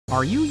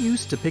Are you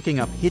used to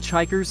picking up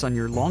hitchhikers on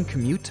your long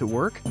commute to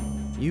work?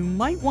 You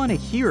might want to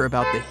hear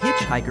about the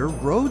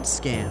hitchhiker road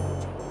scam.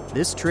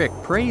 This trick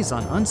preys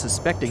on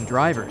unsuspecting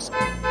drivers.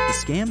 The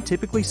scam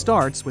typically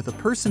starts with a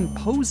person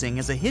posing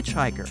as a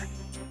hitchhiker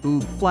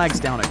who flags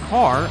down a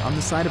car on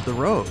the side of the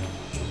road.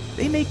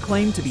 They may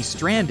claim to be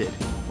stranded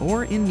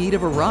or in need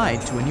of a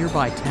ride to a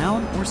nearby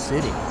town or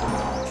city.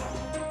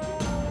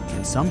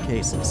 In some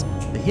cases,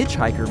 the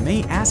hitchhiker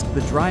may ask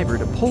the driver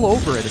to pull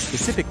over at a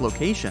specific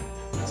location,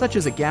 such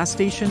as a gas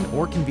station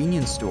or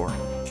convenience store,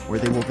 where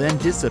they will then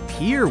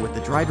disappear with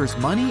the driver's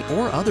money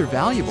or other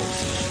valuables.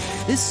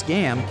 This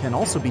scam can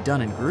also be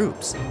done in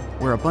groups,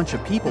 where a bunch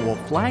of people will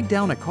flag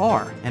down a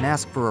car and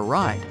ask for a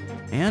ride,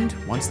 and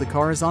once the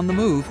car is on the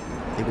move,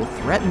 they will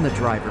threaten the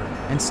driver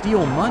and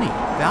steal money,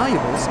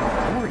 valuables,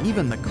 or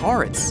even the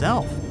car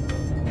itself.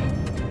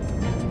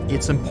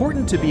 It's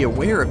important to be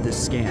aware of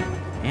this scam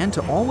and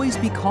to always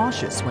be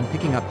cautious when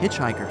picking up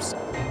hitchhikers.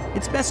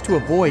 It's best to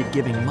avoid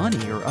giving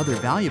money or other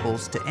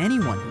valuables to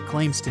anyone who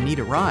claims to need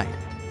a ride,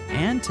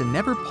 and to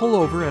never pull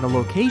over at a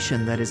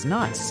location that is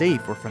not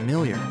safe or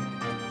familiar.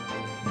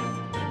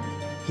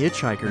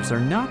 Hitchhikers are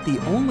not the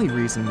only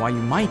reason why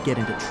you might get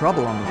into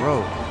trouble on the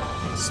road.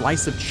 A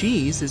slice of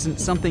cheese isn't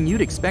something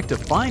you'd expect to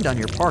find on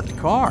your parked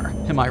car,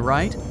 am I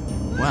right?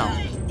 Well,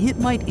 it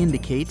might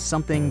indicate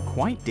something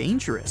quite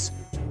dangerous.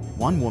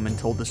 One woman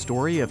told the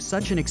story of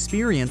such an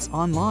experience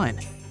online,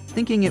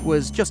 thinking it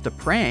was just a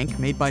prank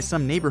made by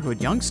some neighborhood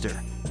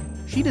youngster.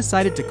 She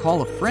decided to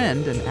call a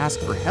friend and ask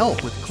for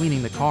help with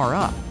cleaning the car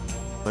up.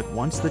 But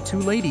once the two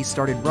ladies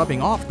started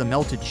rubbing off the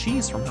melted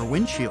cheese from her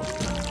windshield,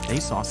 they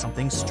saw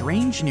something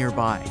strange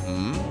nearby.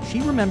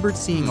 She remembered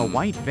seeing a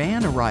white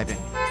van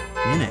arriving.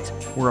 In it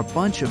were a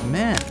bunch of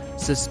men,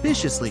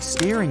 suspiciously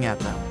staring at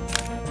them.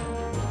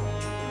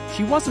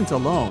 She wasn't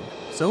alone,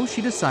 so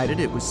she decided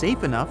it was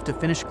safe enough to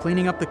finish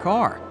cleaning up the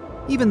car,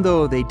 even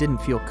though they didn't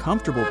feel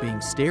comfortable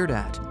being stared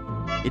at.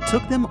 It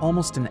took them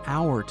almost an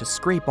hour to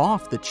scrape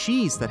off the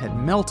cheese that had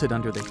melted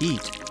under the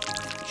heat.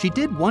 She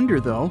did wonder,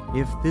 though,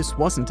 if this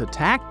wasn't a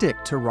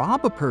tactic to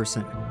rob a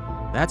person.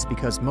 That's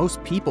because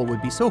most people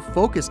would be so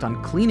focused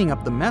on cleaning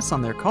up the mess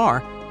on their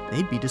car,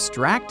 they'd be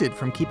distracted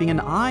from keeping an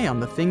eye on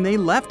the thing they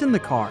left in the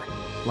car,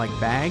 like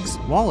bags,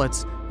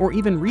 wallets, or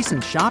even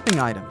recent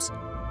shopping items.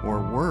 Or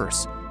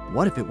worse,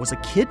 what if it was a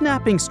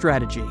kidnapping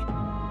strategy?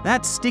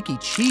 That sticky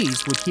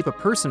cheese would keep a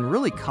person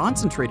really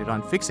concentrated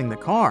on fixing the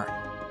car,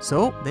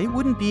 so they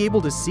wouldn't be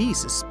able to see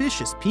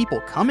suspicious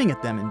people coming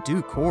at them in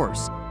due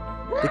course.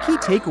 The key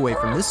takeaway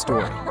from this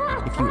story: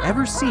 if you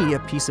ever see a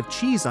piece of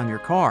cheese on your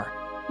car,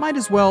 might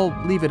as well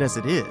leave it as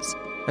it is,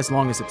 as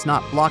long as it's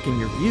not blocking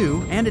your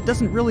view and it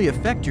doesn't really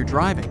affect your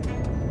driving.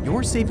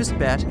 Your safest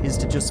bet is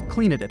to just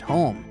clean it at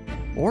home,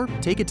 or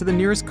take it to the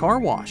nearest car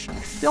wash.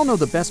 They'll know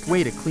the best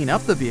way to clean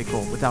up the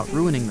vehicle without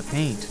ruining the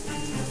paint.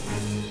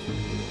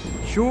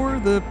 Sure,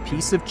 the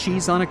piece of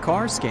cheese on a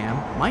car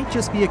scam might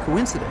just be a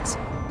coincidence,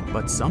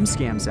 but some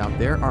scams out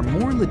there are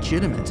more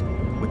legitimate,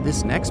 with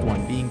this next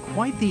one being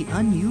quite the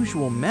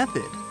unusual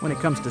method when it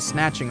comes to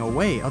snatching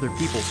away other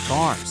people's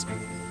cars.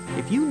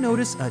 If you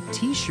notice a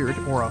t-shirt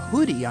or a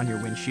hoodie on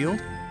your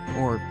windshield,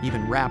 or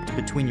even wrapped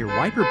between your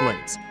wiper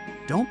blades,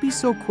 don't be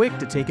so quick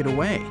to take it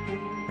away.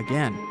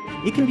 Again,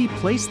 it can be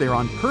placed there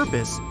on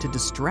purpose to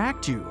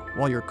distract you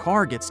while your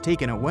car gets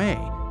taken away.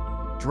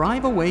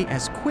 Drive away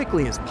as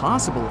quickly as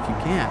possible if you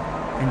can,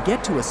 and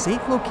get to a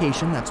safe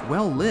location that's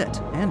well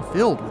lit and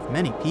filled with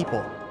many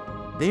people.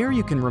 There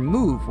you can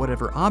remove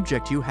whatever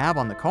object you have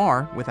on the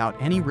car without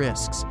any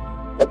risks.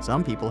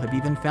 Some people have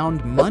even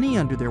found money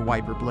under their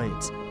wiper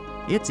blades.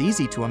 It's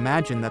easy to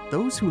imagine that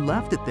those who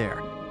left it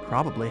there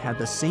probably had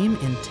the same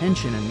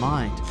intention in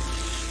mind.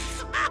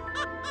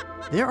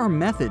 There are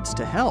methods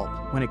to help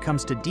when it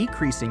comes to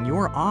decreasing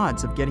your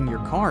odds of getting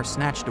your car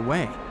snatched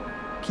away.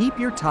 Keep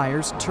your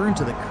tires turned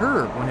to the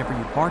curb whenever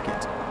you park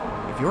it.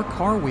 If your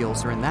car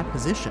wheels are in that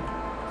position,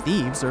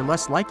 thieves are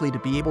less likely to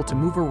be able to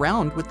move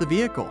around with the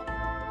vehicle.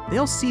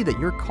 They'll see that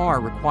your car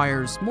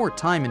requires more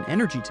time and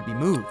energy to be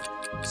moved,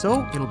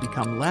 so it'll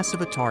become less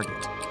of a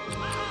target.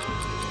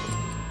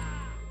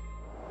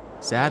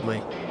 Sadly,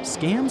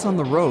 scams on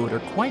the road are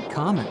quite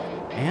common,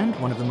 and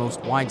one of the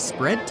most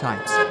widespread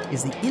types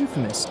is the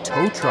infamous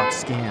tow truck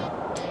scam.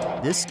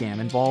 This scam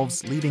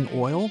involves leaving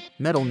oil,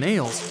 metal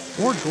nails,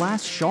 or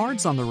glass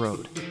shards on the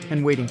road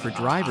and waiting for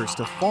drivers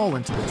to fall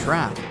into the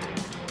trap.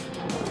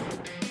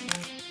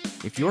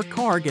 If your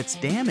car gets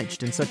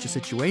damaged in such a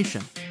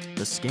situation,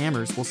 the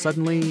scammers will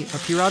suddenly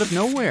appear out of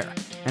nowhere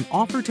and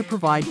offer to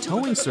provide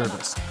towing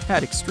service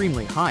at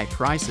extremely high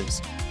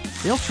prices.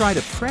 They'll try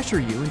to pressure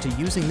you into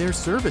using their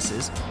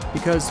services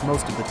because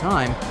most of the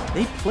time,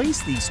 they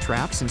place these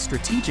traps in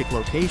strategic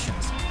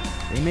locations.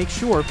 They make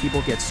sure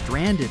people get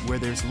stranded where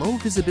there's low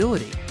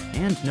visibility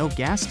and no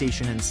gas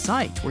station in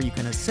sight where you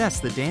can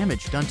assess the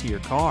damage done to your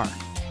car.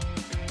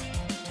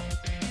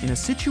 In a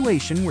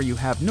situation where you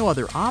have no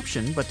other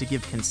option but to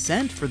give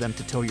consent for them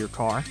to tow your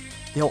car,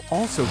 they'll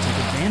also take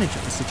advantage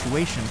of the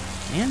situation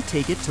and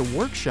take it to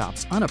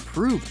workshops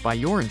unapproved by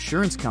your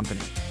insurance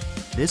company.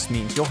 This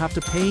means you'll have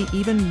to pay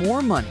even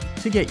more money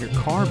to get your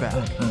car back.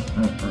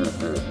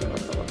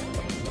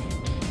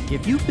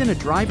 If you've been a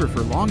driver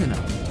for long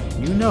enough,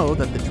 you know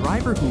that the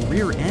driver who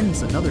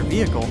rear-ends another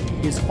vehicle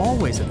is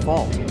always at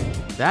fault.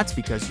 That's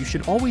because you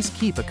should always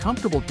keep a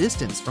comfortable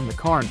distance from the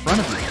car in front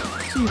of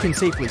you, so you can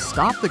safely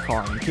stop the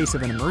car in case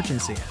of an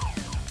emergency.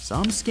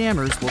 Some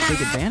scammers will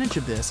take advantage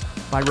of this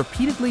by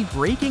repeatedly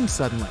braking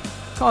suddenly,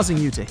 causing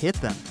you to hit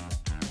them.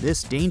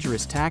 This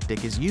dangerous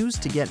tactic is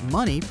used to get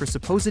money for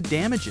supposed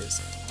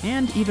damages,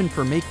 and even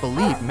for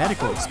make-believe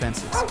medical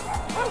expenses.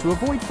 To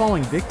avoid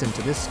falling victim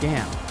to this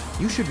scam,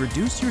 you should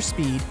reduce your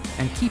speed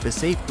and keep a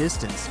safe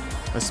distance,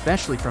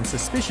 especially from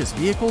suspicious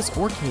vehicles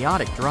or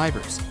chaotic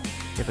drivers.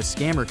 If a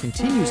scammer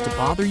continues to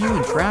bother you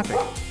in traffic,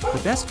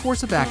 the best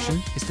course of action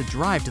is to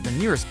drive to the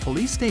nearest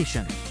police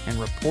station and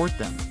report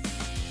them.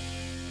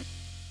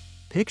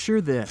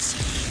 Picture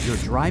this. You're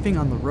driving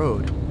on the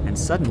road, and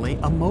suddenly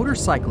a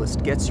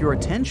motorcyclist gets your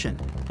attention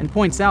and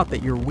points out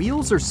that your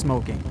wheels are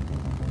smoking.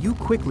 You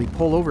quickly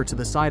pull over to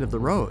the side of the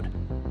road.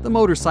 The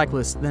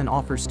motorcyclist then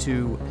offers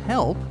to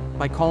help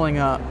by calling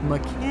a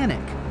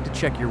mechanic to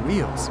check your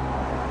wheels.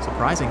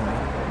 Surprisingly,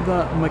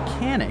 the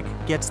mechanic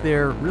gets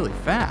there really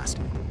fast,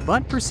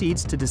 but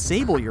proceeds to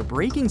disable your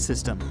braking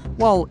system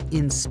while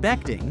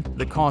inspecting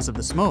the cause of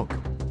the smoke.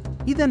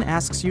 He then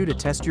asks you to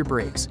test your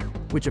brakes,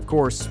 which of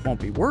course won't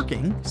be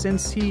working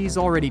since he's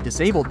already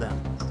disabled them.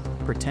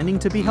 Pretending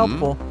to be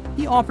helpful,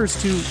 he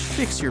offers to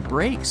fix your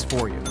brakes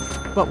for you,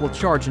 but will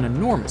charge an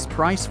enormous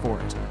price for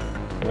it.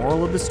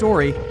 Moral of the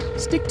story,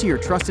 stick to your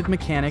trusted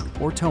mechanic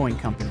or towing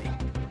company.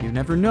 You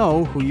never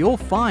know who you'll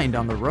find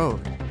on the road.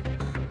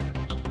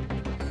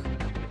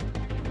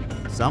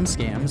 Some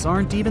scams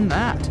aren't even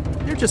that.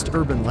 They're just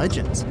urban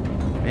legends.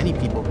 Many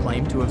people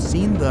claim to have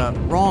seen the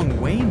wrong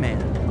way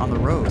man on the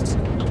roads.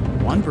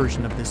 One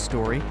version of this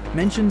story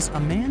mentions a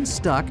man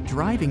stuck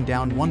driving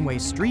down one-way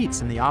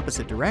streets in the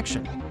opposite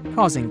direction,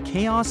 causing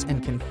chaos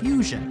and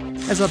confusion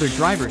as other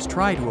drivers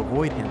try to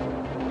avoid him.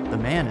 The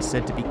man is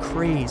said to be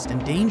crazed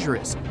and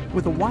dangerous,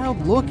 with a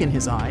wild look in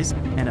his eyes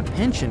and a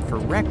penchant for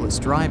reckless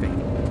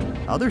driving.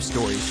 Other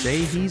stories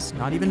say he's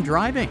not even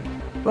driving,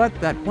 but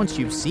that once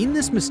you've seen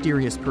this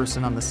mysterious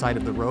person on the side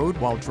of the road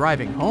while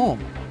driving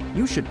home,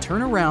 you should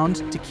turn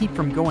around to keep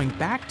from going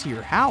back to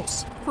your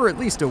house for at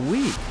least a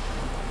week.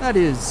 That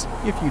is,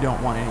 if you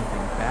don't want anything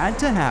bad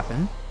to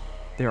happen.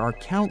 There are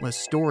countless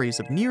stories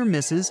of near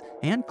misses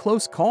and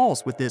close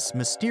calls with this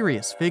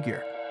mysterious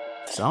figure.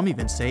 Some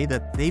even say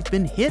that they've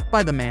been hit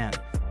by the man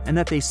and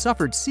that they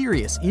suffered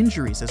serious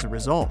injuries as a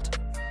result.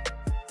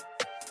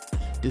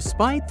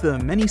 Despite the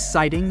many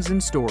sightings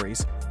and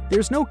stories,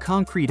 there's no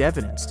concrete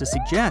evidence to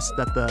suggest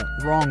that the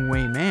wrong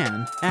way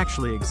man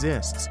actually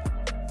exists.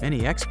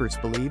 Many experts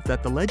believe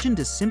that the legend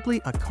is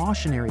simply a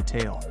cautionary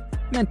tale,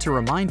 meant to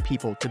remind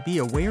people to be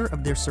aware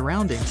of their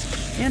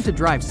surroundings and to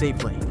drive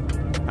safely.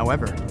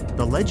 However,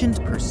 the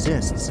legend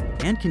persists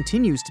and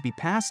continues to be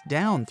passed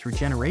down through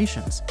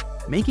generations,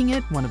 making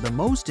it one of the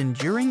most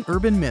enduring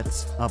urban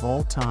myths of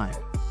all time.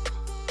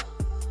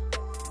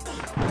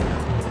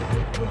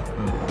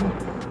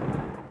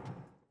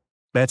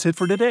 That's it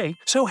for today.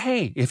 So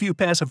hey, if you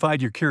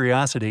pacified your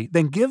curiosity,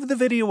 then give the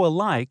video a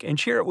like and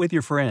share it with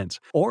your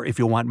friends. Or if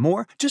you want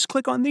more, just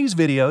click on these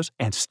videos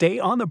and stay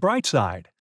on the bright side.